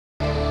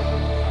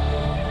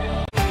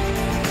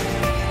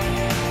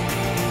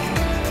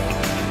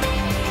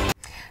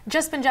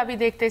Jus Punjabi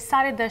dekhte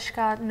sare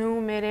dashka nu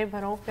mere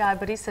bharo pyar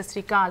bari sat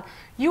sri akal.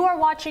 You are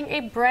watching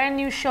a brand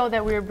new show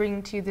that we are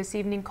bringing to you this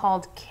evening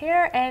called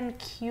Care and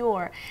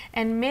Cure.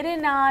 And mere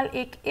naal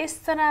ek is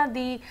tarah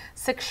di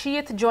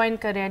shakhsiyat join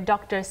kar rahe hain,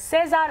 Dr.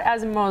 Cesar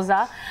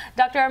Armoza.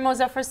 Dr.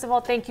 Armoza, first of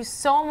all, thank you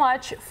so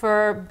much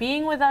for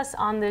being with us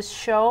on this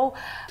show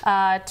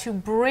to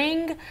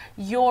bring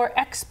your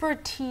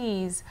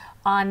expertise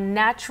on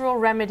natural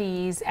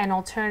remedies and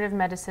alternative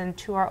medicine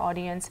to our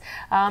audience.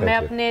 मैं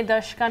अपने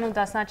दर्शकों को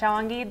ਦੱਸਣਾ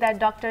ਚਾਹਾਂਗੀ that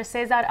Dr.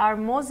 Cesar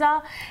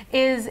Armoza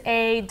is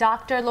a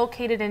doctor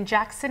located in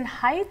Jackson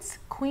Heights,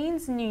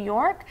 Queens, New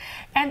York,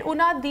 and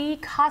ਉਹਨਾਂ ਦੀ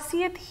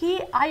ਖਾਸੀਅਤ ਹੀ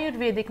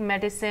Ayurvedic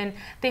medicine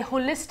ਤੇ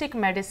holistic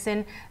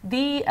medicine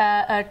the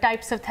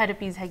types of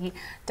therapies ਹੈਗੀ.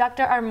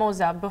 Dr.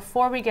 Armoza,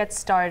 before we get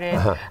started,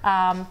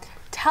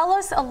 tell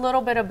us a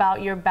little bit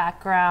about your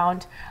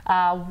background,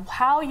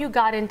 how you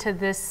got into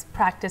this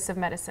practice of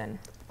medicine.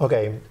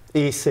 Okay,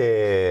 it's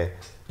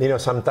you know,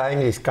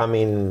 sometimes it's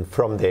coming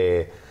from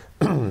the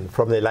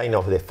from the line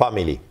of the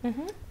family,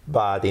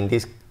 but in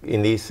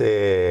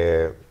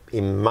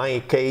my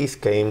case,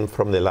 came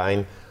from the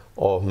line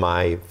of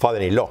my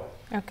father-in-law.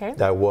 Okay,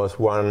 that was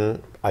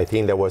one. I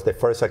think that was the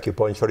first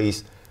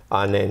acupuncturist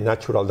and a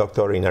natural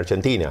doctor in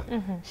Argentina.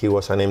 He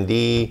was an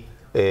MD.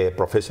 A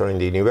professor in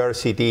the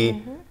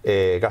university,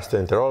 a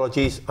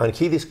gastroenterologist, and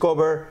he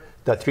discovered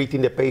that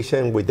treating the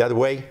patient with that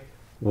way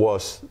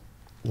was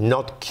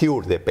not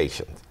cure the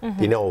patient,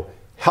 you know,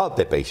 help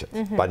the patient,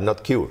 but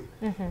not cure.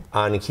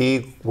 And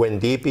he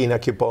went deep in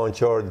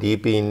acupuncture,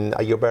 deep in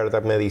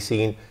Ayurvedic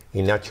medicine,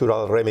 in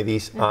natural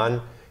remedies, and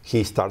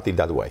he started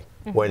that way.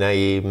 When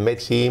I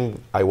met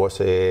him, I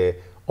was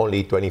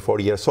only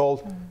 24 years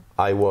old.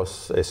 I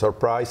was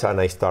surprised,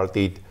 and I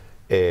started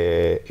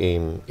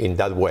in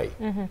that way.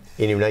 In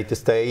the United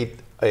States,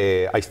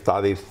 I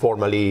studied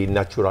formally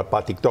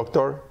naturopathic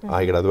doctor.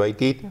 I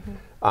graduated,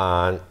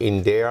 and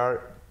in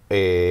there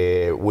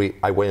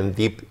I went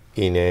deep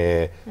in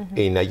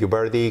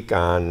Ayurvedic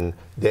and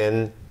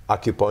then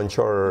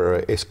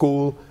acupuncture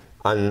school,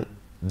 and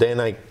then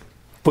I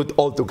put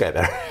all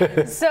together.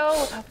 So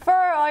for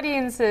our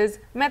audiences,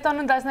 मैं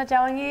ਤੁਹਾਨੂੰ ਦੱਸਣਾ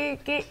ਚਾਹਾਂਗੀ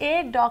ਕਿ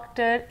ਇਹ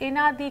doctor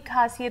ਇਹਨਾਂ ਦੀ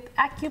ਖਾਸੀਅਤ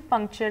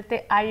ਐਕਿਊਪੰਕਚਰ ਤੇ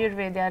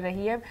ਆਯੁਰਵੇਦਾ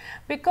ਰਹੀ ਹੈ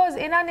because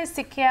ਇਹਨਾਂ ਨੇ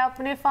ਸਿੱਖਿਆ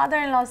ਆਪਣੇ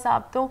father-in-law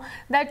ਸਾਹਿਬ ਤੋਂ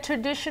that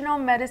traditional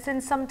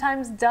medicine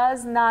sometimes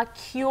does not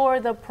cure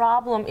the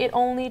problem, it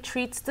only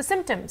treats the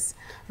symptoms,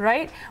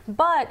 right?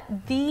 But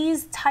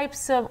these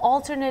types of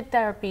alternate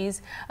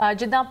therapies,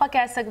 ਜਿੱਦਾਂ ਆਪਾਂ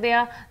ਕਹਿ ਸਕਦੇ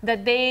ਹਾਂ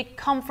that they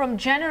come from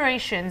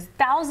generations,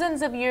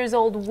 thousands of years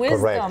old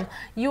wisdom,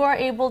 you are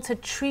able to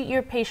treat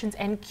your patients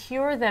and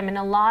cure them in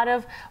a lot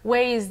of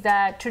ways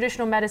that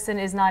traditional medicine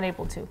is not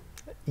able to.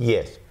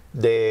 Yes,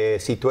 the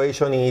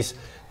situation is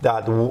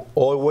that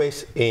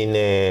always in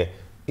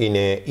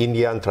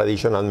Indian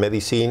traditional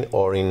medicine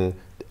or in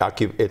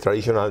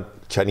traditional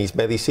Chinese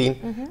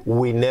medicine,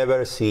 we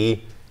never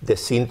see the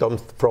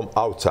symptoms from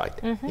outside.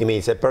 It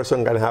means a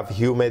person can have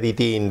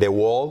humidity in the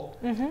wall,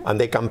 and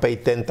they can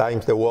paint 10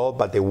 times the wall,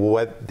 but the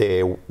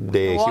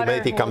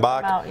humidity come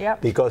back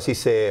because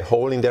it's a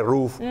hole in the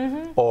roof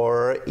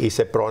or it's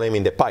a problem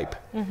in the pipe.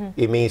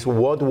 It means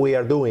what we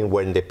are doing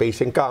when the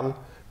patient comes,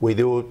 we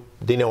do,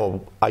 you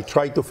know, I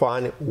try to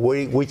find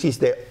which is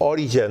the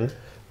origin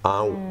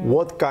and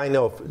what kind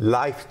of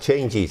life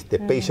changes the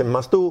patient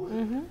must do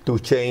to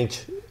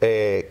change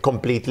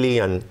completely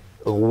and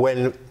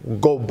when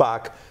go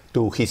back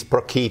to his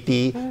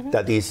prakriti,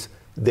 that is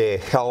the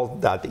health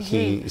that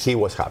he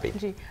was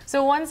having.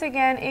 So once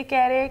again, ਇਹ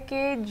ਕਹਿ ਰਹੇ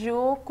ਕਿ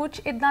ਜੋ ਕੁਝ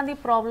ਇਦਾਂ ਦੀ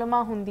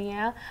ਪ੍ਰੋਬਲਮਾਂ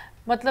ਹੁੰਦੀਆਂ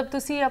मतलब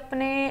ਤੁਸੀਂ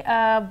ਆਪਣੇ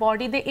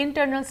ਬੋਡੀ ਦੇ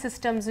ਇੰਟਰਨਲ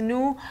ਸਿਸਟਮਸ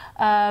ਨੂੰ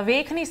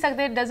ਵੇਖ ਨਹੀਂ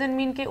ਸਕਦੇ ਡਸਨਟ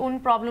ਮੀਨ ਕਿ ਉਨ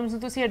ਪ੍ਰੋਬਲਮਸ ਨੂੰ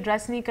ਤੁਸੀਂ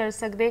ਐਡਰੈਸ ਨਹੀਂ ਕਰ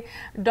ਸਕਦੇ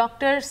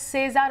ਡਾਕਟਰ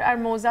ਸੇਜ਼ਾਰ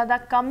ਅਰਮੋਜ਼ਾ ਦਾ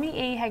ਕੰਮ ਹੀ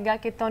ਇਹ ਹੈਗਾ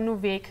ਕਿ ਤੁਹਾਨੂੰ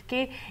ਵੇਖ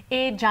ਕੇ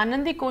ਇਹ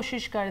ਜਾਣਨ ਦੀ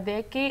ਕੋਸ਼ਿਸ਼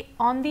ਕਰਦੇ ਕਿ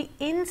ਔਨ ਦੀ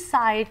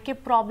ਇਨਸਾਈਡ ਕਿ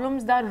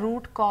ਪ੍ਰੋਬਲਮਸ ਦਾ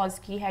ਰੂਟ ਕਾਜ਼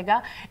ਕੀ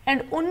ਹੈਗਾ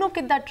ਐਂਡ ਉਹਨੂੰ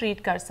ਕਿੱਦਾਂ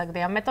ਟ੍ਰੀਟ ਕਰ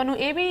ਸਕਦੇ ਆ ਮੈਂ ਤੁਹਾਨੂੰ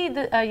ਇਹ ਵੀ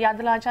ਯਾਦ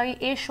ਦਿਲਾਣਾ ਚਾਹਾਂਗੀ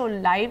ਇਹ ਸ਼ੋ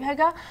ਲਾਈਵ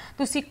ਹੈਗਾ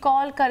ਤੁਸੀਂ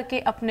ਕਾਲ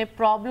ਕਰਕੇ ਆਪਣੇ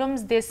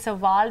ਪ੍ਰੋਬਲਮਸ ਦੇ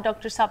ਸਵਾਲ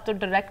ਡਾਕਟਰ ਸਾਹਿਬ ਤੋਂ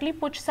ਡਾਇਰੈਕਟਲੀ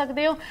ਪੁੱਛ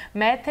ਸਕਦੇ ਹੋ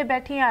ਮੈਂ ਇੱਥੇ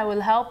ਬੈਠੀ I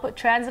will help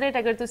translate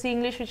agar tusi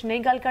English which nahi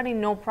gal karni,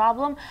 no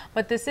problem,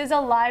 but this is a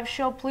live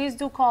show, please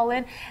do call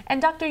in.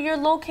 And doctor, you're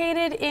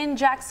located in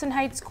Jackson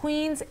Heights,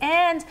 Queens,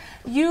 and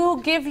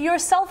you give your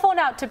cell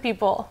phone out to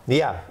people.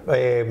 Yeah,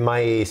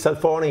 my cell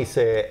phone is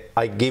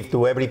I give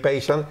to every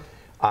patient,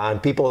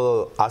 and people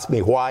ask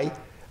me why,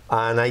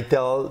 and I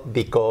tell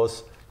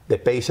because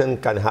the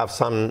patient can have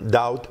some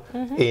doubt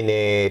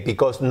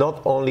because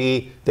not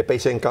only the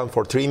patient come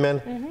for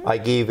treatment,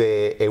 I give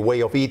a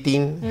way of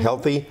eating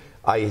healthy.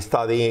 I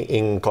study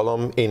in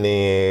Cornell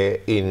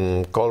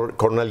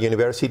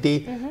University,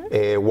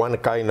 one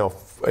kind of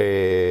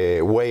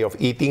way of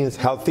eating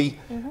healthy,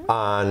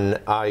 and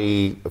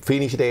I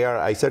finish there,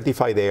 I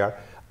certify there,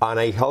 and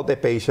I help the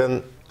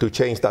patient to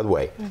change that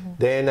way.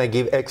 Then I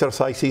give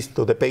exercises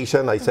to the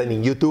patient, I send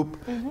in YouTube,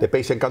 the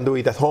patient can do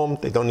it at home,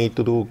 they don't need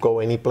to go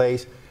any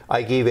place.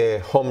 I give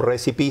home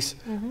recipes,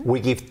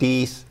 we give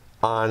teas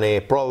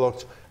and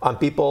products, and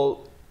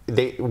people,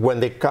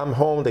 when they come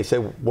home, they say,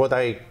 what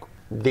I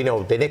you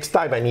know, the next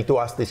time I need to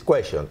ask this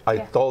question. I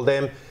told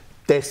them,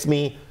 text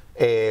me,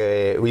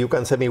 you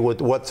can send me with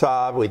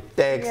WhatsApp, with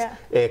text,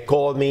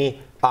 call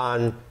me,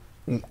 and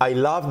I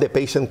love the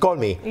patient call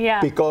me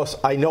because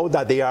I know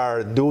that they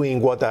are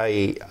doing what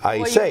I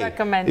say.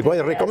 What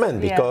I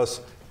recommend,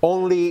 because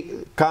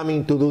only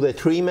coming to do the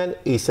treatment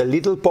is a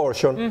little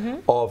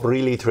portion of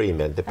really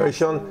treatment. The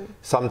patient,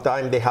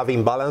 sometimes they have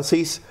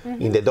imbalances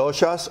in the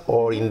doshas,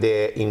 or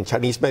in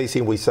Chinese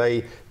medicine we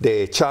say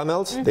the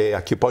channels, the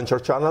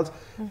acupuncture channels,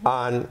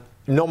 and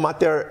no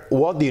matter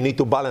what, you need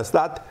to balance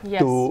that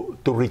to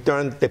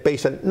return the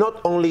patient,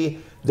 not only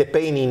the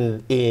pain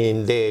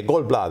in the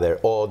gallbladder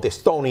or the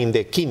stone in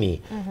the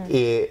kidney.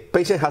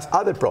 Patient has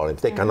other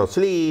problems. They cannot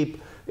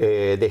sleep,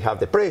 they have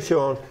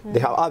depression, they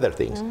have other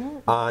things.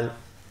 And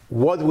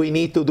what we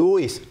need to do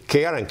is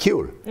care and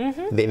cure,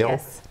 you know?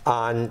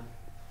 And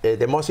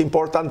the most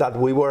important that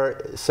we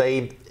were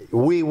saying,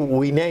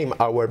 we name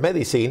our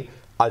medicine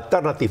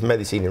alternative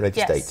medicine in the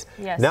United States.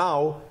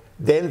 Now,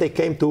 then they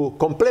came to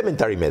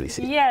complementary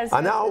medicine.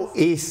 And now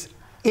is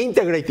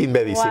integrating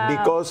medicine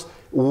because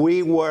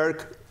we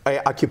work,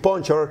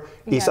 acupuncture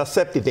is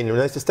accepted in the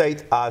United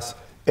States as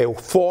a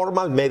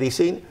formal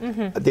medicine,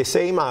 the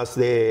same as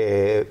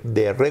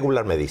the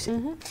regular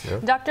medicine.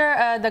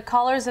 Doctor, the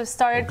callers have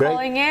started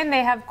calling in.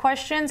 They have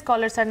questions.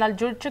 Callers are ਨਾਲ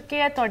जुड़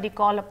चुके हैं. ਤੁਹਾਡੀ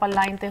ਕਾਲ ਆਪਾਂ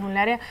line ਤੇ ਹੁਣ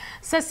ਲੈ ਰਹੇ ਹਾਂ.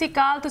 ਸਤਿ ਸ਼੍ਰੀ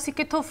ਅਕਾਲ, ਤੁਸੀਂ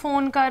ਕਿੱਥੋਂ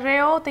ਫੋਨ ਕਰ ਰਹੇ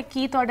ਹੋ ਤੇ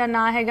ਕੀ ਤੁਹਾਡਾ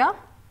ਨਾਮ ਹੈਗਾ?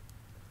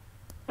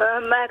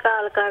 मैं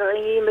काल कर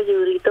रही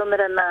मजूरी तो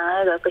मेरा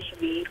नाम है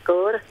कश्मीर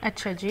कौर.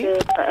 अच्छा जी.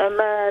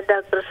 मैं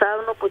डॉक्टर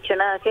साहब ਨੂੰ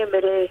ਪੁੱਛਣਾ ਕਿ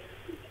ਮੇਰੇ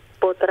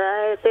ਪੋਤਰਾ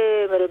ਹੈ ਤੇ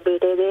ਮੇਰੇ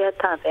ਬੇਟੇ ਦੇ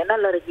ਹੱਥਾਂ ਤੇ ਨਾ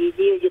ਅਲਰਜੀ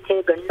ਜੀ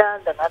ਜਿੱਥੇ ਗੰਢਾਂ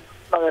ਹੁੰਦੀਆਂ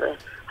ਮਗਰ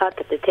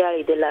ਹੱਥ ਤੇ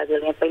ਥਿਆਲੀ ਦੇ ਲਾਗੇ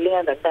ਵਾਲੀਆਂ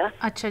ਪਹਿਲੀਆਂ ਗੰਢਾਂ.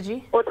 ਅੱਛਾ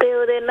ਜੀ. ਉੱਤੇ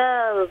ਉਹਦੇ ਨਾ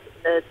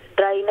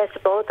ਡਰਾਈਨੈਸ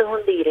ਬਹੁਤ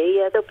ਹੁੰਦੀ ਰਹੀ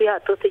ਹੈ ਤੇ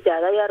ਹੱਥ ਉੱਤੇ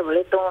ਜ਼ਿਆਦਾ ਯਾਰ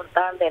ਵਾਲੇ ਧੋਣ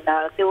ਧਾਣ ਦੇ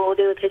ਨਾਲ ਤੇ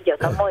ਉਹਦੇ ਉੱਥੇ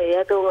ਜ਼ਖਮ ਹੋਏ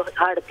ਆ ਤੇ ਉਹ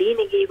ਹਟਦੀ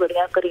ਨਹੀਂ ਗਈ,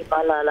 ਬੜੀਆਂ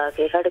ਕਰੀਮਾਂ ਲਾ ਲਾ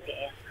ਕੇ ਹਟ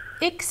ਗਏ ਆ.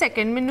 ਇੱਕ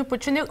ਸੈਕਿੰਡ ਮੈਨੂੰ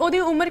ਪੁੱਛਣ ਦਿਓ, ਉਹਦੀ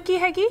ਉਮਰ ਕੀ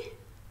ਹੈਗੀ?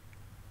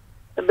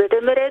 ਬੇਟੇ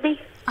ਮੇਰੇ ਦੀ?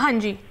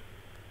 ਹਾਂਜੀ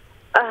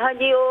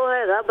ਹਾਂਜੀ ਉਹ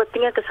ਹੈਗਾ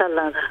 32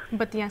 ਸਾਲਾਂ ਦਾ.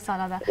 32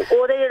 ਸਾਲਾਂ ਦਾ.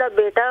 ਉਹਦੇ ਜਿਹੜਾ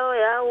ਬੇਟਾ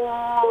ਹੋਇਆ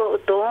ਉਹ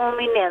 2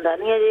 ਮਹੀਨਿਆਂ ਦਾ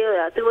ਨਹੀਂ ਅਜੇ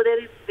ਹੋਇਆ ਤੇ ਉਹਦੇ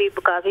ਵੀ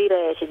ਕਾਫੀ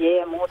ਰੈਸ਼ ਜੇ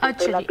ਮੂੰਹ ਤੇ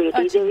ਪਹਿਲਾਂ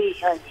ਬੇਟੀ ਦੇ ਵੀ.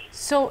 ਹਾਂਜੀ.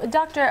 So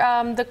doctor,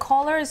 the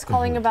caller is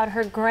calling about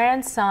her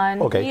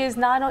grandson. He is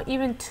not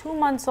even 2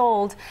 months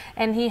old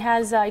and he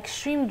has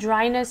extreme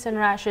dryness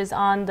and rashes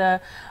on the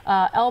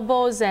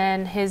elbows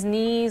and his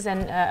knees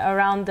and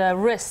around the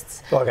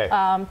wrists.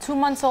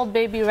 2 months old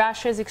baby,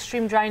 rashes,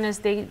 extreme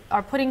dryness. They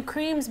are putting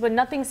creams but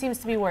nothing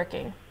seems to be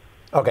working.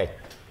 Okay,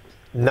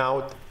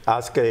 now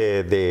ask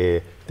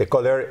the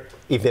caller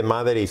if the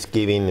mother is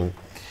giving.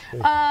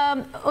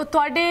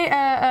 ਤੁਹਾਡੇ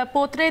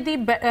ਪੋਤਰੇ ਦੀ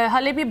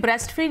ਹਲੇ ਵੀ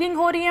breast feeding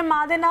ਹੋ ਰਹੀ ਹੈ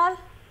ਮਾਂ ਦੇ ਨਾਲ?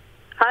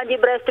 ਹਾਂਜੀ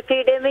breast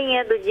feeding ਵੀ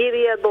ਹੈ, ਦੂਜੀ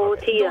ਵੀ ਹੈ,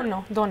 both ਹੀ ਆ.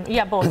 ਦੋਨੋਂ,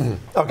 yeah, both.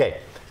 Okay,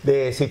 the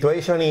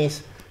situation is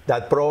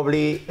that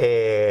probably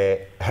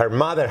her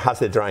mother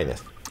has the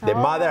dryness. The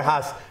mother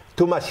has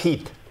too much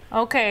heat.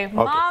 Okay,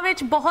 ਮਾਂ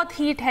ਵਿੱਚ ਬਹੁਤ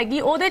ਹੀਟ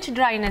ਹੈਗੀ, ਉਹਦੇ ਚ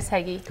ਡਰਾਈਨੈਸ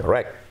ਹੈਗੀ.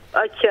 Correct.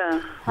 ਅੱਛਾ.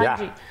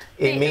 ਹਾਂਜੀ.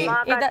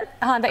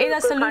 ਇਹਦਾ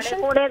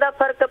ਸੋਲੂਸ਼ਨ? ਖਾਣੇ ਦਾ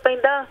ਫਰਕ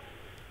ਪੈਂਦਾ?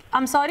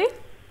 I'm sorry?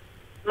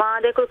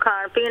 ਮਾਂ ਦੇ ਕੋਈ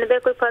ਖਾਣ ਪੀਣ ਦੇ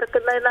ਕੋਈ ਫਰਕ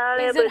ਨਾਲ?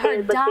 Is it her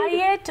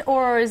diet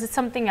or is it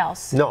something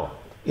else? No,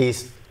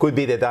 it could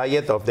be the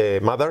diet of the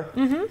mother.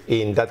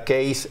 In that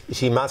case,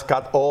 she must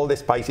cut all the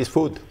spicy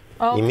food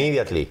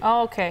immediately.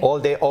 All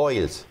the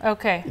oils.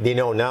 You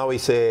know, now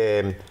it's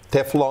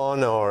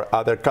Teflon or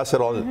other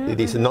casserole.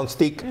 It is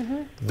non-stick.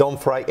 Don't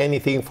fry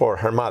anything for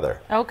her mother.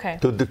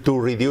 To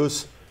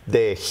reduce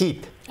the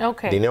heat.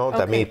 You know,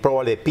 that means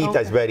probably pita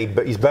is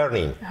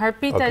burning. Her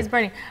pita is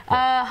burning.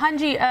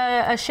 Hanji,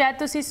 shayad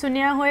tusi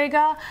sunya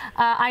hoega.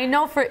 I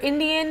know for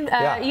Indian,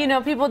 you know,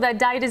 people that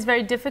diet is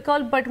very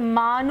difficult, but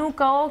ਮਾਂ ਨੂੰ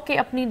ਕਹੋ ਕਿ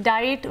ਆਪਣੀ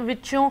diet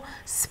ਵਿੱਚੋਂ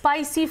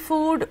spicy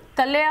food,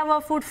 ਤਲਿਆ ਵਾ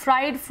food,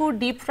 fried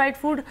food, deep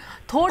fried food,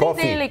 ਥੋੜੀ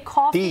ਦੇਰ ਲਈ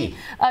coffee,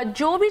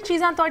 ਜੋ ਵੀ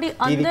ਚੀਜ਼ਾਂ ਤੁਹਾਡੀ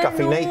ਅੰਦਰ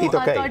ਨੂੰ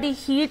ਤੁਹਾਡੀ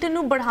heat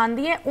ਨੂੰ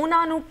बढ़ाਉਂਦੀ ਹੈ,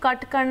 ਉਹਨਾਂ ਨੂੰ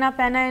ਕੱਟ ਕਰਨਾ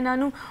ਪੈਣਾ ਇਹਨਾਂ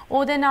ਨੂੰ.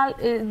 ਉਹਦੇ ਨਾਲ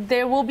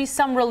there will be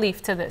some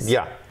relief to this.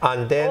 Yeah,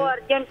 and then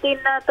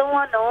Argentina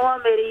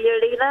ਮੇਰੀ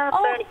ਜਿਹੜੀ ਨਾ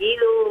ਭੈਣ ਜੀ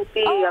ਉਹ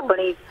ਕੀ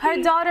ਆਪਣੀ her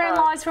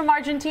daughter-in-law is from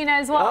Argentina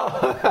as well.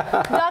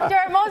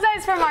 Dr.Armoza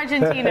is from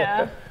Argentina.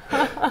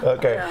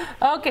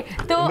 Okay.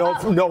 So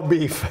no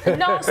beef.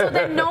 No, so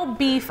then no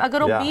beef.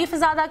 ਅਗਰ ਉਹ beef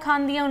ਜ਼ਿਆਦਾ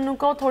ਖਾਂਦੀ ਹੈ ਉਹਨੂੰ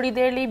ਕਹੋ ਥੋੜੀ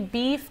ਦੇਰ ਲਈ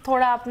beef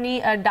ਥੋੜਾ ਆਪਣੀ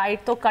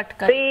diet ਤੋਂ ਕੱਟ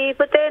ਕਰ.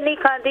 beef ਤੇ ਨਹੀਂ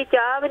ਖਾਂਦੀ,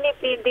 ਚਾਹ ਵੀ ਨਹੀਂ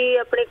ਪੀਂਦੀ,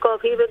 ਆਪਣੀ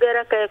ਕਾਫੀ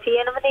ਵਗੈਰਾ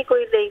ਕੈਫੀਨ ਵੀ ਨਹੀਂ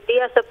ਕੋਈ ਲੈਂਦੀ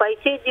ਆ.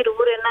 ਸਪਾਈਸੀ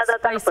ਜ਼ਰੂਰ ਇਹਨਾਂ ਦਾ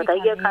ਤੁਹਾਨੂੰ ਪਤਾ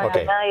ਹੀ ਆ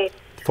ਖਾਣਾ ਇਹ.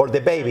 For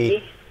the baby,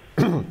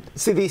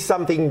 see, this is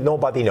something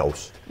nobody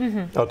knows.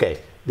 Okay,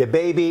 the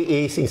baby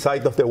is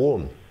inside of the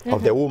womb,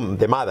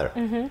 the mother.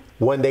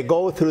 When they go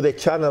through the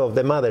channel of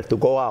the mother to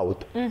go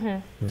out,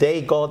 they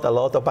got a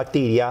lot of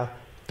bacteria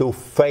to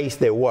face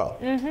the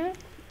world.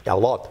 A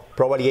lot,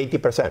 probably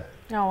 80%.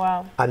 Oh,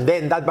 wow. And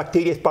then that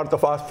bacteria is part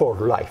of us for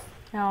life.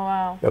 Oh,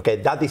 wow. Okay,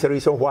 that is the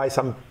reason why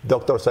some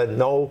doctors said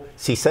no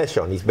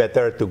C-section. It's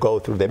better to go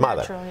through the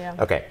mother.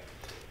 Okay.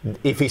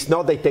 If it's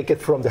not, they take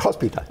it from the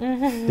hospital.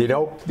 You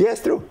know?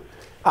 Yes, true.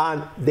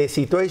 And the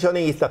situation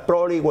is that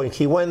probably when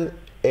he went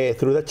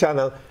through the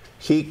channel,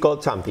 he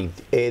called something.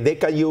 They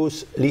can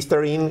use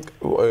Listerine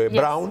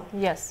brown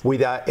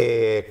with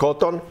a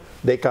cotton.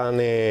 They can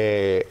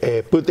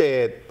put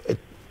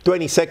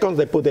 20 seconds,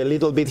 they put a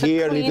little bit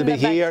here, a little bit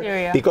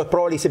here, because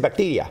probably it's a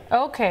bacteria.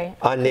 Okay.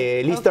 And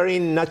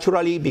Listerine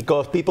naturally,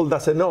 because people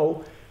doesn't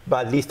know,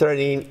 but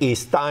Listerine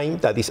is thyme,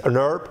 that is an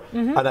herb,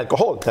 and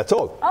alcohol, that's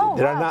all.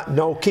 There are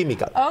no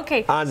chemical.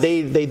 Okay. And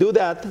they do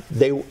that,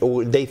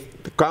 they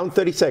count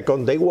 30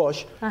 seconds, they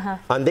wash,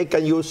 and they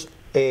can use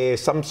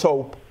some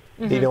soap,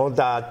 you know,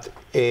 that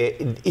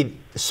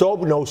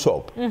soap, no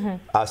soap,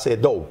 as a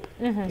dope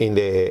in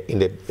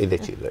the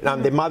children.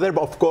 And the mother,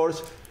 of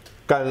course,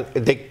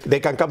 they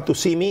can come to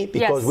see me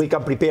because we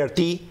can prepare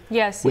tea.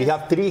 We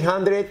have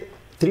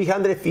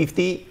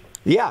 350.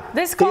 Yeah,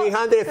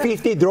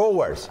 350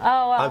 drawers. Oh,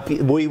 wow.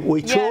 And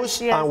we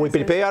choose and we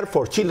prepare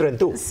for children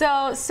too.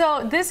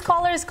 So this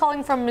caller is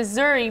calling from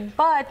Missouri,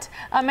 but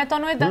मैं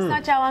ਤੁਹਾਨੂੰ ਇਹ ਦੱਸਣਾ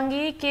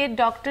ਚਾਹਾਂਗੀ ਕਿ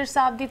doctor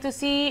ਸਾਹਿਬ ਦੀ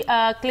ਤੁਸੀਂ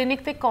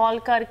clinic ਤੇ ਕਾਲ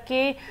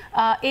ਕਰਕੇ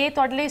ਇਹ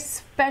ਤੁਹਾਡੇ ਲਈ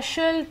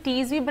ਸਪੈਸ਼ਲ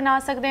ਟੀਜ਼ ਵੀ ਬਣਾ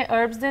ਸਕਦੇ ਹੋ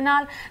ਹਰਬਸ ਦੇ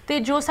ਨਾਲ ਤੇ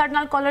ਜੋ ਸਾਡੇ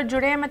ਨਾਲ ਕਾਲਰ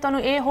ਜੁੜੇ ਮੈਂ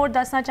ਤੁਹਾਨੂੰ ਇਹ ਹੋਰ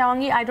ਦੱਸਣਾ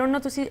ਚਾਹਾਂਗੀ ਆਈ ਡੋਨਟ ਨੋ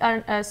ਤੁਸੀਂ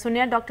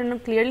ਸੁਣਿਆ ਡਾਕਟਰ ਨੂੰ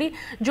ਕਲੀਅਰਲੀ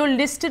ਜੋ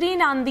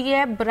ਲਿਸਟਰੀਨ ਆਂਦੀ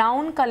ਹੈ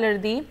ਬ੍ਰਾਊਨ ਕਲਰ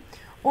ਦੀ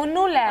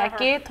ਉਹਨੂੰ ਲੈ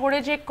ਕੇ ਥੋੜੇ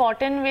ਜੇ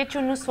ਕਾਟਨ ਵਿੱਚ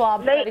ਉਹਨੂੰ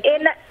ਸਵਾਬ ਕਰਕੇ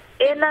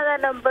ਇਹਨਾਂ ਦਾ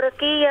ਨੰਬਰ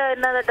ਕੀ ਹੈ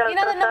ਇਹਨਾਂ ਦਾ ਡਾਕਟਰ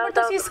ਸਾਹਿਬ ਦਾ ਨੰਬਰ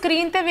ਤੁਸੀਂ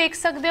ਸਕਰੀਨ ਤੇ ਵੇਖ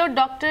ਸਕਦੇ ਹੋ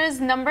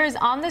doctors numbers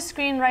on the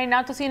screen right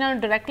now ਤੁਸੀਂ ਇਹਨਾਂ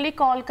ਨੂੰ ਡਾਇਰੈਕਟਲੀ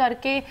ਕਾਲ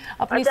ਕਰਕੇ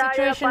ਆਪਣੀ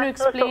ਸਿਚੁਏਸ਼ਨ ਨੂੰ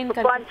ਐਕਸਪਲੇਨ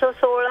ਕਰਕੇ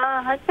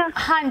 516 ਅੱਛਾ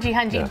ਹਾਂਜੀ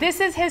this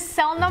is his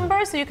cell number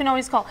so you can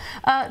always call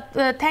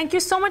thank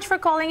you so much for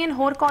calling in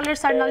ਹੋਰ ਕਾਲਰ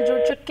ਸਾਡੇ ਨਾਲ ਜੁੜ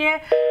ਚੁੱਕੇ ਹੈ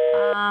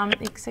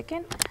ਇੱਕ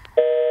second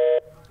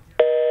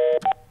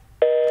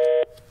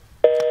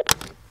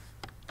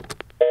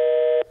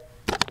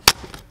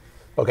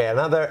Okay,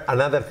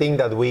 another thing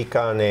that we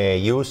can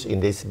use in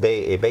this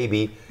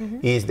baby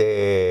is the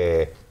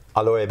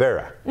aloe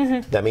vera.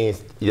 That means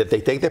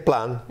they take the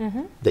plant,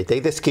 they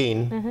take the skin,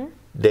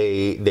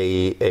 they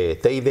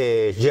take the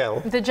gel.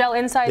 The gel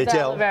inside the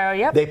aloe vera,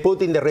 yep. They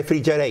put in the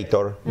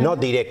refrigerator, not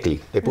directly.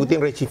 They put in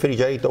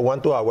refrigerator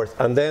 1-2 hours,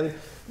 and then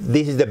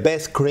this is the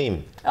best cream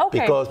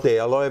because the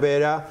aloe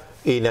vera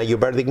in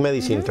Ayurvedic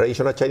medicine,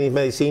 traditional Chinese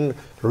medicine,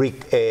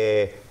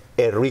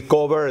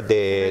 recover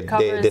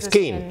the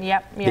skin.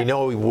 Yep. You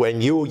know, when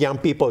you young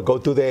people go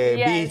to the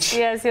beach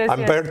and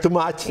burn too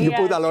much, you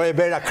put aloe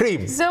vera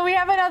cream. So we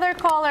have another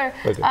caller.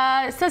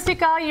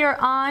 Sasika, you're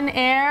on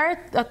air.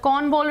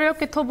 कौन बोल रहे हो?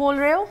 कित्थों बोल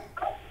रहे हो?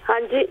 हाँ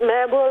जी,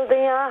 मैं बोल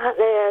रही हूँ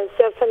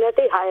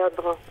सिरसनेती हायो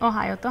तो।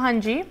 ओहायो तो हाँ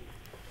जी।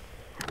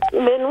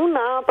 मैनू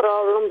ना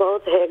प्रॉब्लम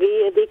बहुत हैगी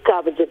यदि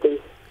कब्ज दी।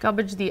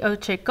 कब्ज दी,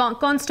 अच्छे,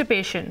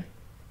 constipation.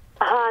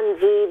 हाँ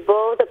जी,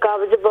 बहुत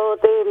कब्ज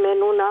बहुत है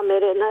मैनू ना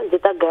मेरे ना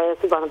जितना गैस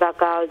बनता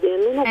कालज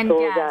नहीं ना तो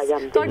जा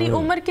जाती। तोड़ी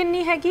उम्र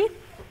कितनी हैगी?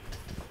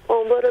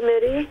 उम्र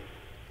मेरी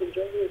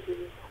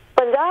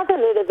 50 के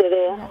नेड़े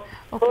तेरे है।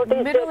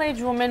 Okay,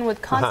 middle-aged woman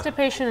with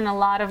constipation and a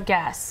lot of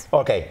gas.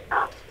 Okay,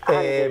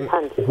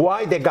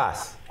 why the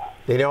gas?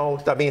 You know,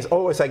 that means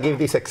always I give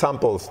these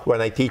examples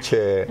when I teach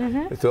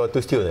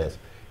to students.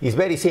 It's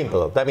very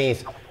simple. That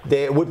means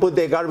we put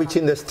the garbage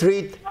in the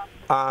street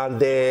and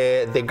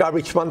the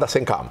garbage man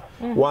doesn't come.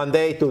 One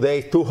day, 2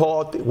 days, too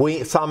hot,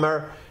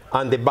 summer,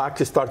 and the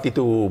bags started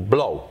to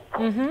blow.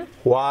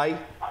 Why?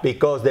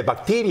 Because the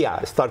bacteria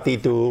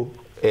started to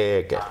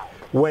get.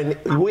 When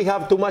we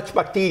have too much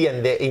bacteria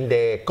in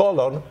the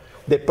colon,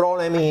 the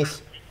problem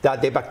is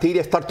that the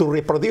bacteria start to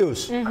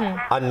reproduce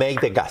and make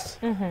the gas.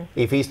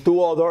 If it's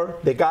too odor,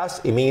 the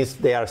gas, it means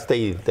they are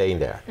staying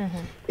there.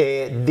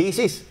 This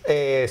is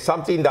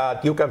something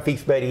that you can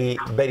fix very,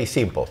 very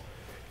simple.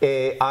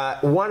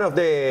 One of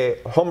the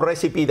home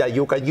recipe that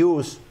you can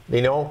use,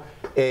 you know,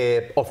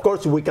 of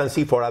course we can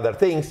see for other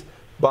things,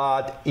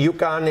 but you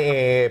can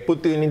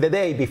put in the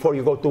day before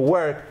you go to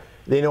work,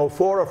 you know,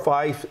 4 or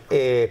 5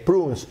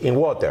 prunes in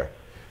water.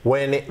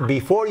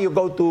 Before you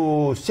go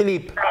to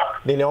sleep,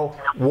 you know,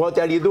 what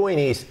are you doing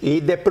is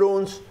eat the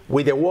prunes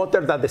with the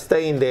water that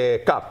stay in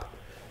the cup,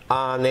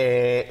 and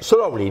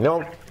slowly, you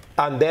know,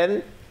 and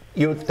then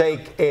you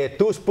take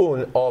 2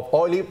 spoons of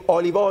olive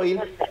oil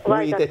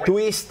with a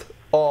twist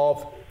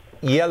of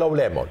yellow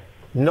lemon,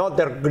 not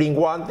the green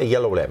one, the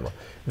yellow lemon.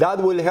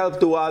 That will help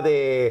to add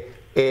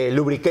a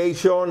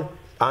lubrication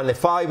and a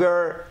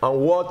fiber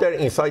and water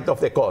inside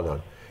of the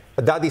colon.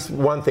 That is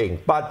one thing.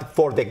 But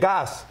for the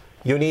gas,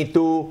 you need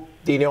to,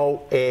 you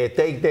know,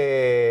 take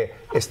the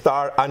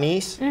star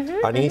anise,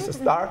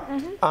 star,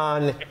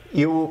 and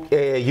you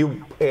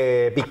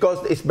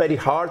because it's very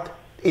hard,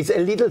 it's a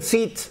little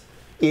seeds.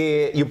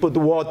 You put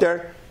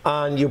water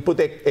and you put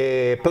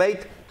a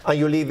plate. And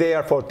you leave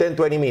there for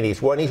 10-20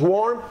 minutes. When it's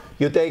warm,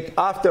 you take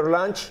after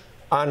lunch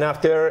and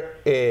after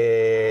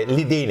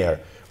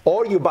dinner.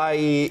 Or you buy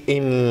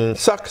in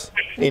sacks,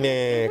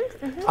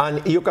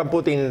 and you can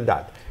put in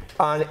that.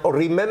 And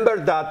remember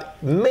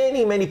that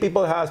many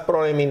people has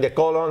problem in the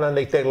colon and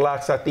they take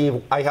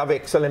laxative. I have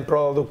excellent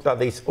product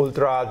that is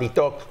ultra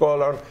detox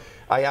colon.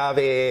 I have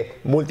a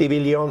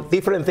multi-billion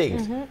different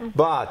things.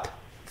 But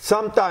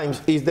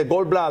sometimes it's the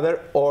gallbladder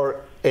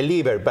or a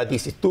liver, but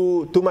it's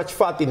too much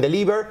fat in the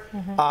liver,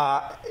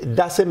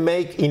 doesn't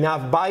make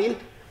enough bile,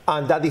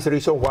 and that is the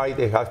reason why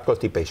they have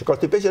constipation.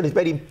 Constipation is a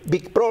very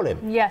big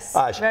problem. Yes,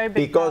 Ash, very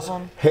big because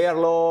problem. Hair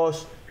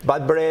loss,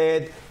 bad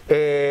breath,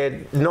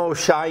 no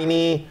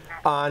shiny,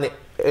 and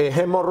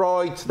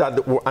hemorrhoids. That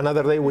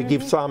another day we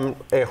give some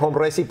home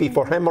recipe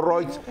for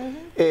hemorrhoids.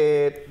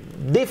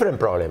 Different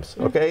problems,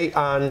 okay?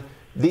 And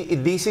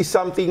this is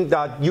something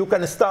that you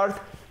can start,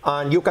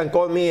 and you can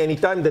call me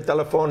anytime. The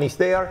telephone is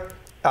there.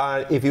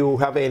 If you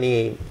have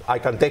any, I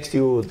can text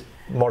you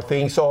more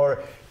things.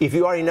 Or if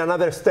you are in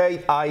another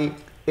state,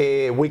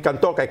 we can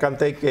talk. I can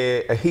take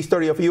a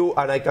history of you,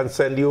 and I can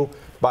send you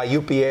by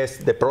UPS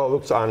the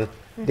products. And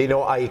you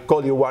know, I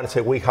call you once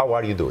a week. How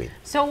are you doing?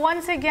 So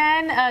once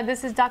again,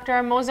 this is Dr.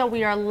 Armoza.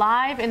 We are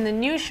live in the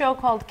new show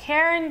called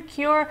Care and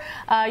Cure.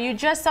 You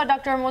just saw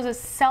Dr. Armoza's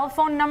cell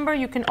phone number.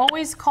 You can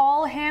always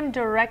call him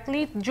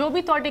directly. जो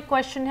भी तोड़े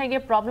question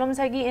है, problems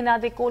है, इना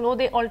दे कोलो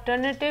दे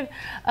alternative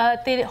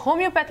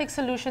homeopathic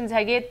solutions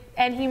है,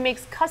 and he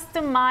makes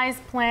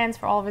customized plans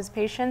for all of his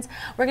patients.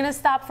 We're going to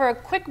stop for a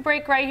quick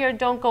break right here.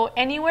 Don't go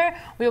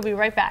anywhere. We'll be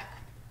right back.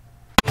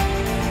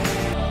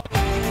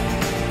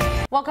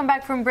 Welcome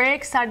back from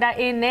break. Sada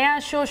a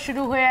naya show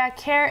shuru hoya,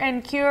 Care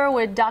and Cure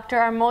with Dr.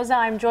 Armoza.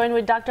 I'm joined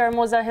with Dr.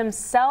 Armoza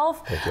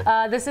himself.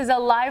 This is a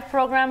live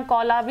program.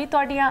 Calla bhi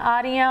todiyan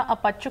aa rahiyan,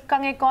 aapa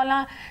chukkange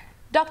calla.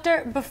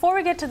 Doctor, before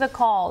we get to the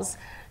calls,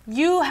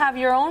 you have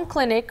your own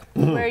clinic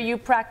where you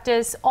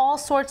practice all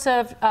sorts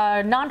of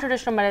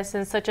non-traditional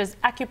medicines such as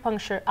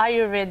acupuncture,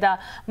 Ayurveda,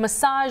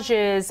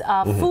 massages,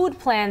 food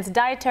plans,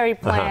 dietary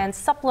plans,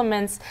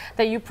 supplements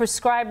that you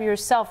prescribe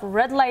yourself,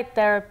 red light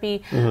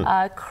therapy,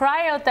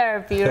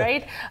 cryotherapy,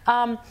 right?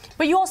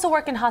 But you also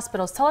work in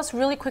hospitals. Tell us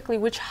really quickly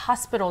which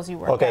hospitals you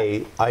work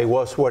at. I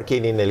was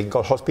working in the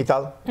Lincoln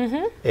Hospital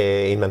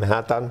in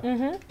Manhattan,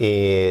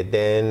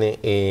 then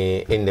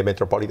in the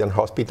Metropolitan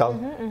Hospital.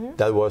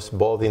 That was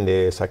both in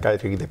the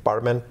psychiatric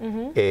department.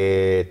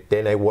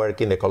 Then I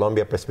work in the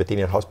Columbia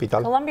Presbyterian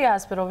Hospital. Columbia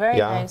Hospital, very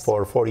nice.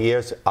 For 4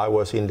 years, I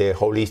was in the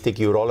holistic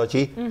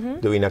urology,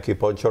 doing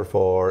acupuncture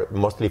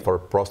mostly for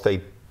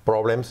prostate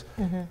problems,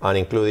 and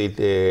included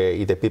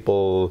if the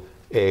people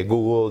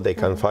Google, they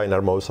can find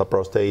Armoza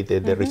prostate,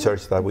 the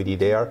research that we did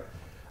there.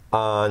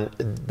 And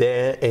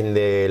then in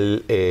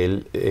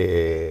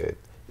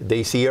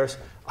these years,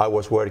 I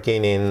was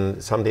working in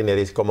something that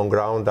is common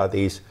ground, that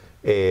is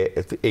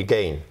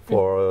again,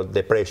 for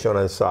depression,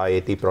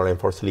 anxiety, problem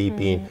for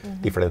sleeping,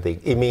 different things.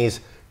 It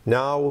means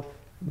now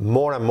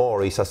more and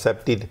more is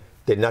accepted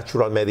the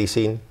natural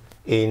medicine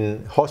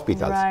in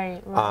hospitals.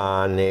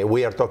 And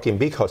we are talking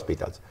big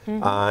hospitals.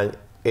 And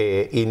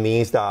it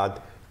means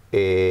that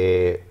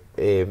the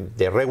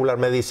regular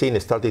medicine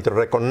started to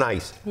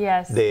recognize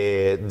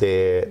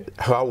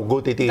how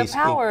good it is. The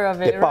power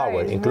of it. The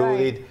power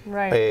included.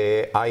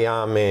 I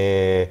am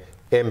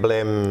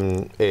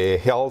Emblem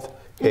Health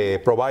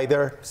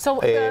provider. So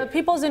the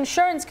people's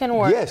insurance can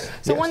work. Yes.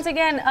 So once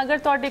again, agar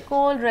tode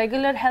kol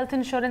regular health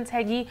insurance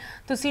hegi,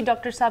 tusi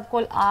Dr. Sahab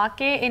kol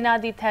aake ina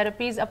di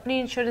therapies apni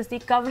insurance di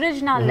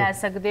coverage na le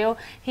sakde ho.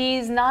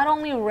 He's not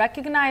only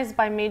recognized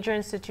by major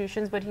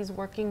institutions, but he's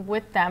working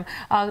with them.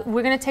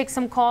 We're going to take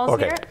some calls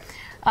here.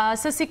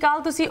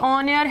 Sasikal, tusi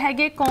on air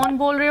hege, kaun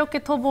bol rahe ho,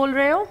 kitho bol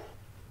rahe ho?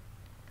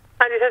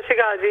 Hanji,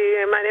 Sasikal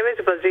ji, my name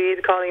is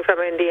Bazir, calling from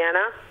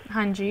Indiana.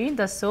 Hanji,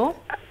 dasso.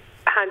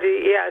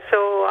 Hanji, yeah, so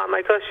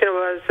my question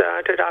was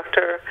to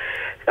Doctor.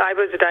 I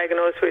was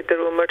diagnosed with the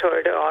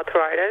rheumatoid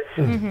arthritis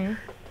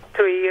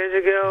 3 years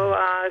ago,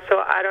 so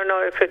I don't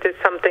know if it is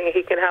something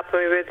he can help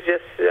me with,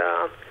 just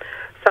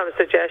some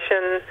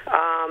suggestion.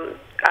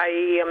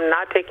 I am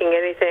not taking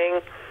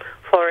anything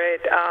for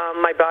it.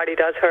 My body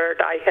does hurt.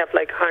 I have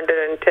like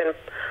 110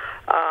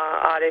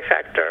 odd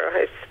factor.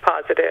 It's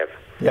positive.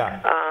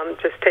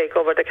 Just take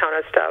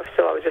over-the-counter stuff.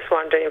 So I was just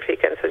wondering if he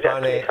can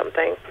suggest me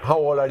something. How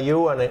old are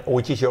you, and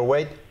which is your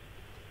weight?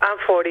 I'm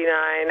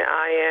 49.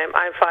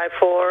 I'm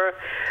 5'4".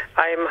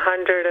 I'm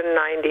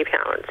 190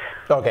 pounds.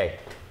 Okay.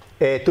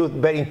 Two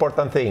very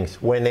important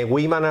things. When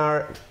women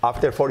are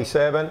after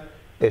 47,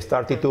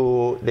 started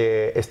to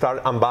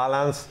start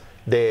unbalance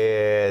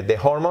the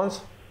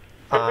hormones,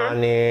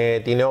 and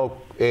you know,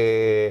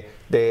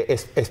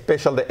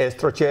 especially the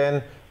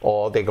estrogen,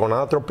 or the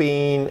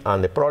gonadotropin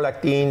and the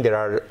prolactin, there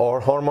are all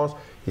hormones,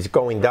 is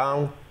going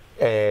down,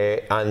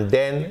 and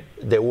then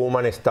the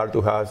woman start to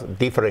have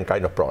different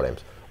kind of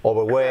problems.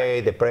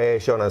 Overweight,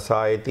 depression,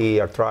 anxiety,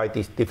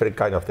 arthritis, different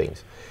kind of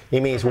things. It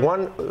means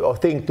one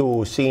thing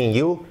to see in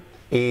you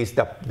is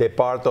the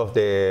part of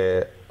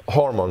the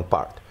hormone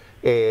part.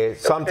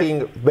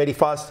 Something very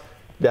fast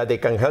that they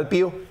can help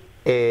you.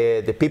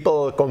 The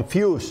people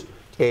confuse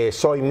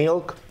soy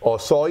milk or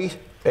soy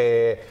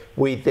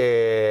with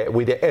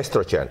the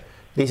estrogen.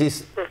 This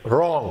is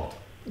wrong.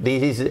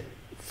 This is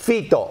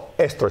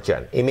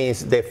phytoestrogen. It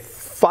means the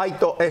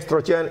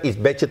phytoestrogen is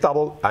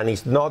vegetable and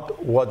is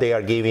not what they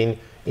are giving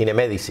in a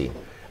medicine.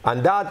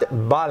 And that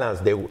balance,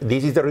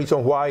 this is the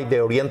reason why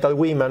the Oriental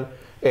women,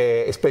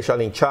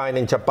 especially in China,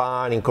 in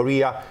Japan, in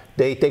Korea,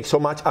 they take so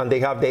much, and they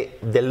have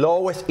the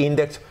lowest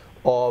index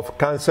of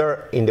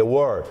cancer in the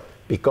world,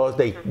 because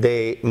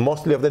they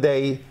mostly of the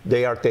day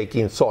they are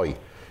taking soy.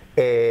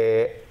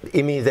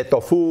 It means the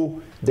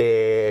tofu,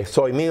 the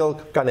soy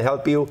milk can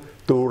help you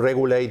to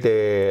regulate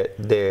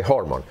the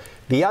hormone.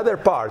 The other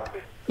part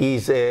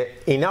is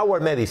in our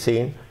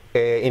medicine,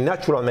 in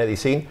natural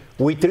medicine,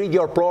 we treat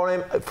your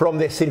problem from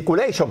the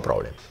circulation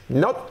problem,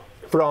 not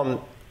from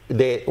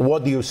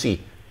what you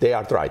see, the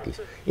arthritis.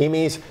 It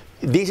means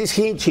this is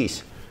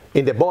hinges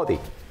in the body.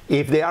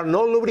 If they are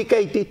not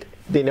lubricated,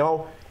 they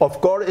know, of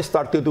course,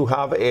 start to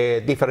have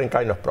different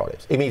kind of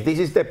problems. It means this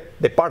is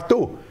the part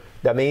 2.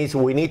 That means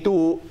we need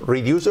to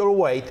reduce our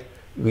weight.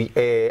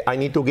 I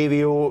need to give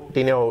you,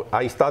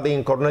 I study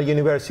in Cornell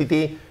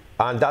University,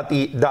 and that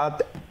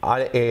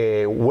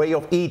way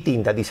of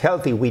eating that is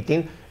healthy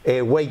eating,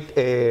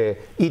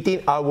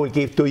 eating, I will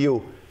give to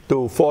you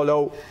to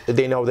follow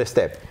the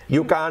step.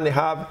 You can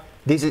have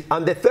this,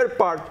 and the third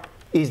part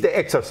is the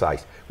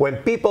exercise. When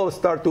people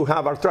start to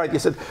have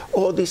arthritis, said,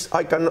 oh,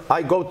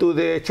 I go to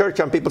the church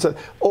and people said,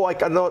 oh, I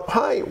cannot,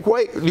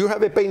 why, you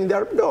have a pain in the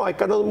arm? No, I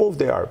cannot move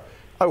the arm.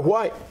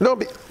 Why? No,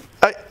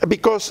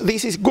 because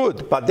this is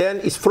good, but then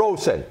it's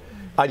frozen.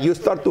 And you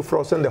start to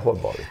frozen the whole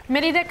body.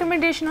 Meri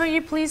recommendation for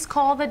you, please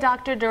call the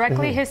doctor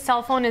directly. His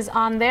cell phone is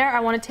on there.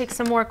 I want to take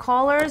some more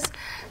callers.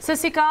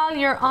 Sasikal,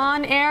 you're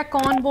on air.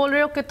 Kaun bol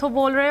rahe ho? Kitho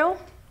bol rahe ho?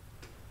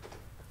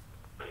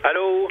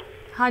 Hello.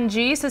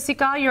 Hanji,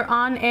 Sasikal, you're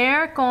on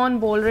air. Kaun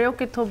bol rahe ho?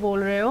 Kitho bol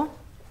rahe ho?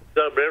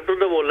 Sir, Brampton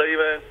to bol rahi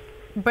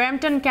main.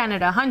 Brampton,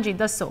 Canada. Hanji,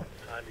 dasso.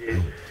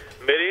 Hanji.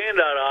 मेरी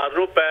रात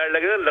को पैर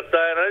लगे लगता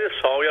है ना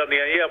सौ जाती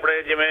है जी अपने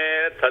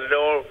जिमें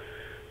थल्लों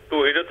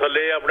टूही तो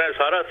थल्ले अपने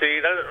सारा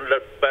शरीर ना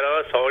पैरों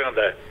में सौ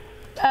जाता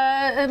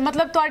है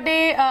मतलब तोड़े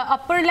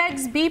upper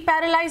legs भी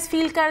paralyzed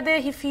feel कर दे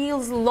he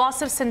feels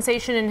loss of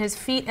sensation in his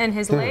feet and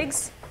his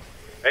legs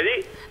है जी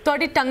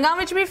तोड़े टंगा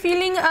विच भी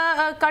feeling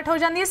कट हो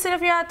जाती है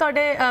सिर्फ या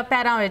तोड़े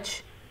पैरों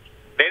विच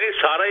नहीं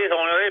सारा ही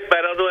सोने है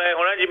पैरों तो है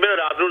होना जिम्मे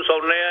रात को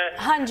सोने है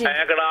हाँ जी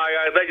कड़ा आ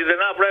गया जिसे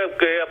ना अपने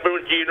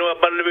चीज नो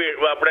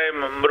अपने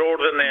मरोड़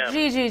देने हैं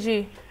जी जी जी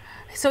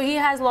so he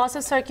has loss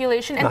of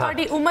circulation and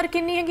तोड़ी उम्र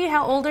कितनी है कि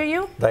how old are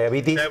you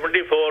diabetes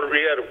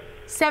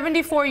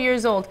 74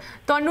 years old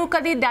तोन्नु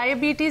कदी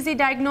diabetes की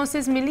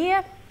diagnosis मिली है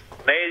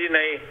नहीं जी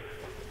नहीं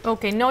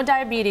okay no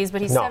diabetes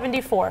but he's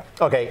 74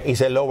 okay is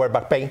a lower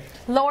back pain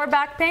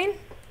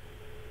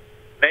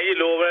नहीं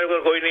लोअर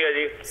कोई नहीं है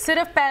जी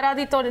सिर्फ पैरा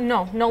दी तो no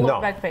lower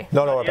back pain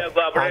no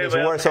and it's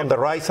worse on the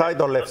right side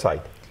or left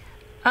side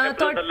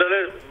तो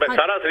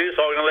सारा शरीर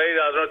सौ जाता है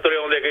रात में तुरे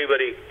होंगे कई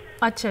बारी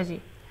अच्छा जी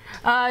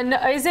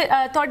is it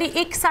तोड़ी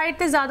एक साइड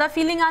पे ज़्यादा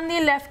फीलिंग आती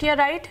है लेफ्ट या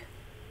राइट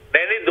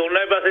नहीं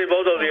दोनों पासे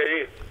बहुत होती है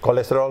जी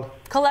कोलेस्ट्रॉल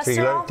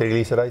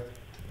ट्रिग्लिसराइड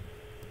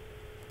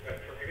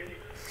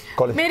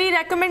मेरी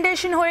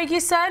recommendation होएगी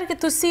सर कि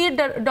तुसी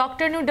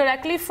डॉक्टर ਨੂੰ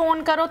directly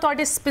phone करो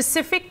ਤੁਹਾਡੇ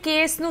specific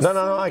case ਨੂੰ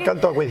No, I can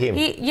talk with him.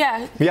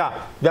 Yeah,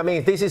 that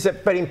means this is a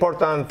very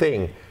important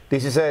thing.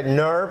 This is a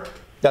nerve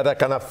that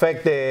can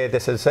affect the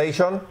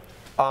sensation,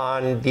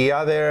 and the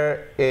other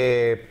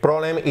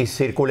problem is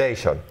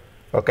circulation.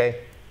 Okay,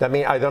 that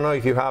means I don't know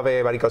if you have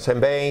a varicose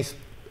veins.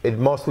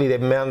 Mostly the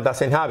man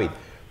doesn't have it,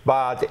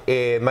 but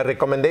my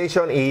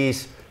recommendation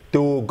is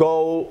to go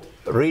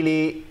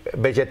really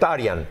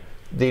vegetarian.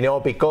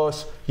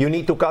 Because you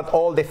need to cut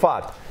all the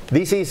fat.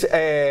 This is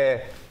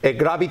a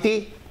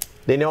gravity.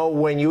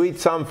 When you eat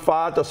some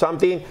fat or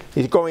something,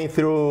 it's going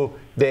through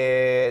the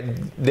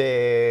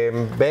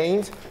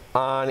veins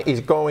and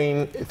it's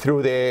going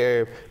through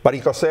the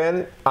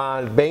varicose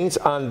and veins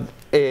and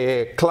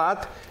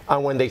clot.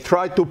 And when they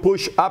try to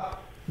push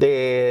up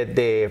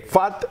the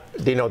fat,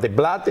 the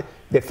blood,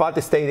 the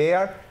fat stay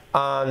there.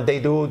 And they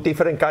do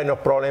different kind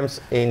of problems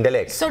in the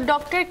legs. So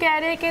doctor कह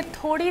रहे कि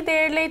थोड़ी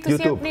देर ले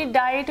तुसी अपनी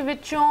diet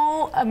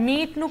विचों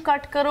meet नु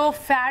cut करो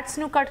फैट्स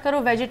नु कट करो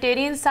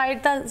वेजिटेरियन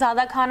साइड दा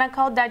ज़्यादा खाना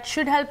खाओ that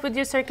should help with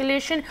your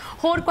circulation.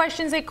 More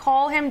questions they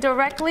call him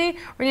directly.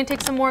 We're going to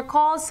take some more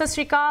calls. सत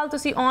श्री अकाल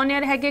तुसी ऑन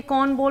एयर हैगे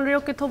कौन बोल रहे हो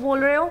किथों बोल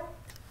रहे हो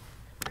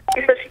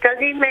सत श्री अकाल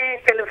जी मैं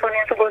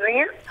कैलिफोर्निया से बोल रही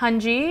हूं हाँ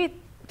जी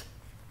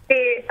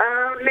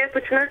मैं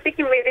पूछना सी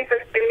कि मेरे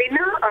हस्बैंड ਦੀ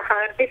ਨਾ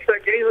ਹਾਰਟ ਦੀ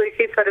ਸਰਜਰੀ ਹੋਈ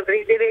ਸੀ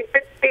ਫਰਵਰੀ ਦੇ ਵਿੱਚ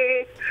ਤੇ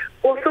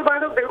ਉਸ ਤੋਂ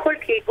ਬਾਅਦ ਉਹ ਬਿਲਕੁਲ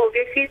ਠੀਕ ਹੋ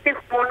ਗਏ ਸੀ ਤੇ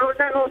ਹੁਣ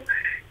ਉਹਨਾਂ ਨੂੰ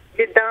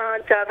ਜਿੱਦਾਂ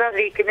ਜ਼ਿਆਦਾ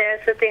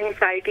ਵੀਕਨੈਸ ਤੇ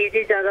ਐਂਜ਼ਾਇਟੀ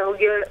ਜੀ ਜ਼ਿਆਦਾ ਹੋ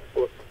ਗਈ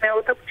ਮੈਂ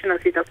ਉਹ ਤਾਂ ਪੁੱਛਣਾ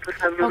ਸੀ ਡਾਕਟਰ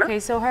ਸਾਹਿਬ ਨੂੰ Okay,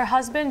 so her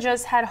husband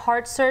just had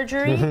heart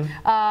surgery.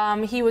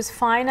 He was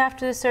fine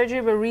after the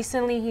surgery, but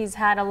recently he's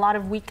had a lot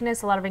of weakness,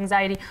 a lot of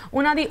anxiety.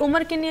 ਉਹਨਾਂ ਦੀ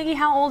ਉਮਰ ਕਿੰਨੀ ਹੈਗੀ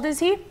how old is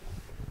he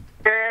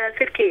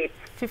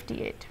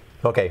 58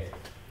 Okay.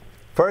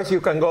 First,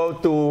 you can go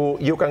to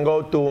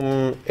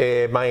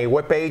my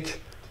webpage.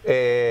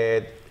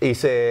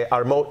 It's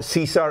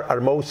Cesar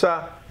Armoza.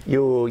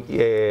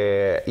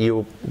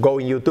 You go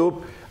in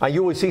YouTube and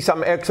you will see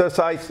some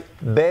exercise.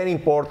 Very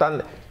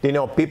important.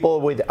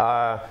 People with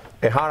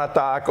a heart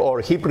attack or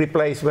hip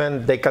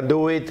replacement, they can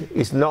do it.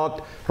 It's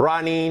not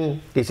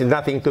running. This is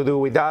nothing to do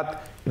with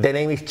that. The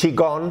name is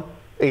Qigong.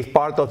 It's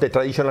part of the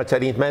traditional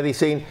Chinese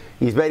medicine.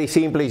 It's very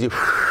simple.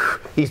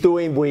 It's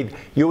doing with,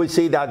 you will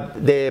see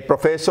that the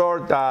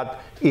professor that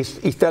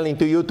is telling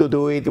to you to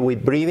do it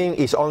with breathing.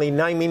 It's only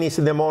 9 minutes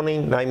in the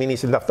morning, 9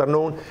 minutes in the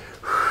afternoon.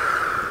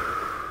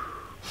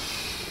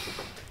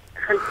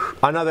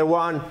 Another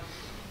one.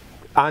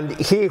 And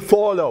he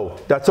follow,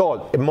 that's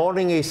all. The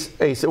morning is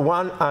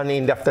one, and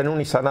in the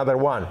afternoon is another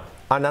one.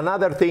 And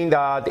another thing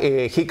that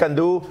he can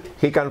do,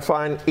 he can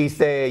find, is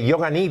the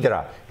yoga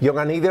nidra. Yoga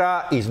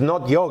nidra is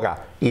not yoga,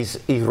 is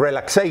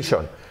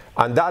relaxation.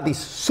 And that is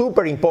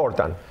super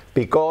important,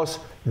 because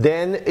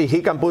then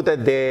he can put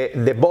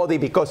the body,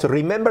 because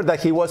remember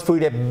that he was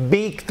with a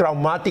big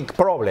traumatic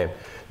problem.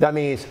 That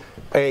means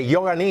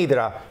yoga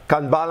nidra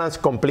can balance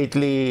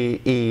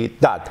completely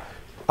that.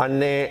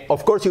 And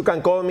of course you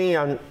can call me,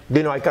 and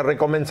I can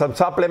recommend some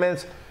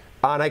supplements,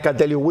 and I can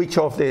tell you which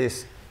of the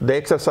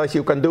exercise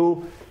you can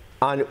do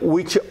and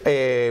which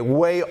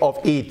way of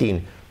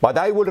eating. But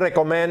I would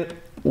recommend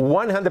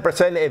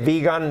 100% a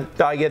vegan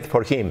diet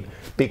for him,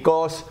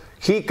 because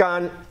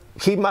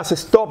he must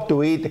stop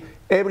to eat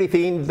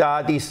everything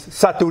that is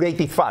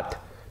saturated fat.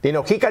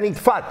 He can eat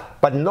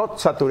fat, but not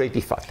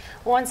saturated fat.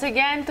 Once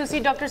again, तुसी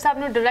doctor साहब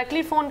ਨੂੰ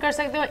directly phone कर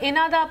सकते हो.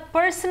 इन्हां दा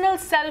personal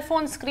cell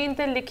phone screen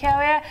ਤੇ ਲਿਖਿਆ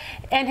ਹੋਇਆ ਹੈ,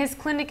 and his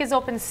clinic is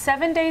open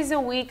 7 days a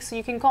week, so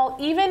you can call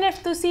even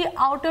if तुसी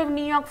out of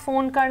New York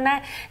phone करना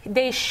है.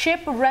 They ship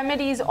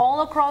remedies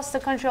all across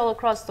the country, all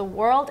across the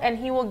world, and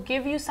he will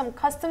give you some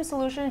custom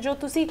solutions जो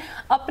तुसी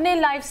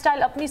अपने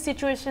lifestyle, अपनी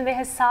situation ਦੇ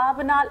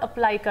हिसाब ਨਾਲ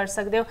apply कर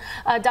सकते हो.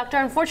 Doctor,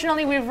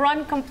 unfortunately, we've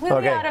run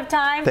completely out of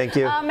time. Thank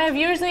you. मैं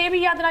viewers ਨੂੰ ये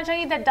भी याद देना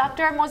चाहिए that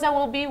Dr.Armoza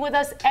will be with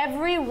us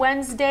every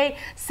Wednesday,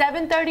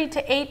 7:30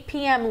 to 8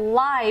 p.m.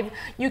 live.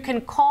 You can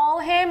call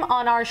him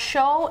on our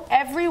show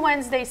every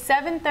Wednesday,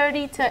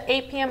 7:30 to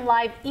 8 p.m.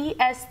 live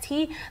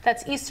EST,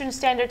 that's Eastern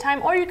Standard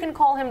Time, or you can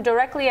call him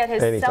directly at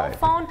his cell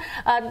phone.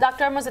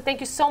 Dr.Armoza,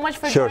 thank you so much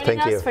for joining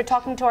us, for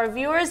talking to our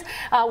viewers.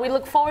 We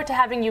look forward to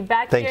having you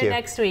back here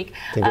next week.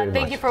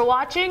 Thank you for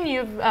watching.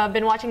 You've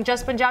been watching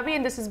Jus Punjabi,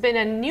 and this has been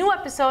a new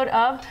episode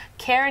of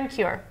Care and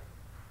Cure.